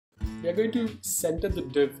We are going to center the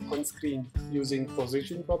div on screen using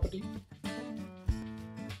position property.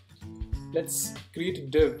 Let's create a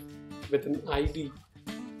div with an ID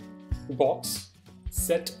box.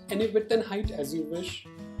 Set any width and height as you wish.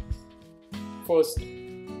 First,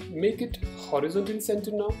 make it horizontal center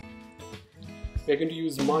now. We are going to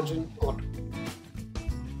use margin auto.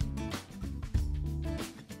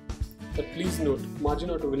 But please note, margin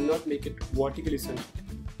auto will not make it vertically centered.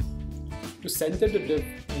 To center the div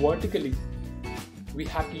vertically, we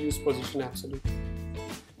have to use position absolute.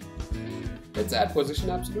 Let's add position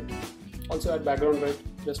absolute. Also add background right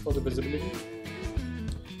just for the visibility.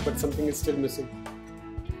 But something is still missing.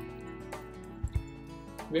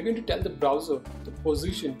 We're going to tell the browser the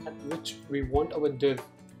position at which we want our div.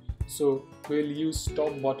 So we'll use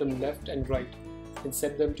top, bottom, left and right and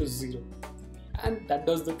set them to 0. And that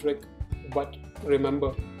does the trick. But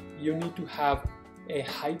remember, you need to have a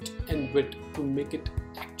height and width to make it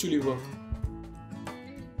actually work.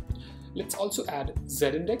 Let's also add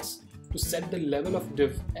z-index to set the level of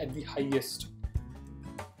div at the highest.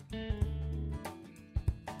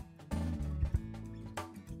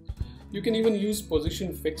 You can even use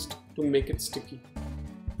position fixed to make it sticky.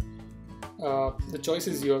 The choice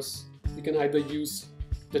is yours. You can either use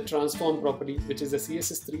the transform property, which is a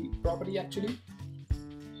CSS3 property actually.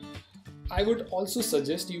 I would also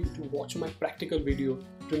suggest you to watch my practical video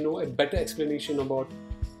to know a better explanation about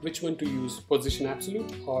which one to use, position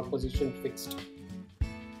absolute or position fixed.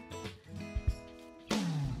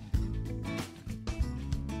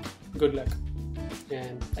 Good luck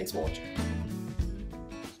and thanks for watching.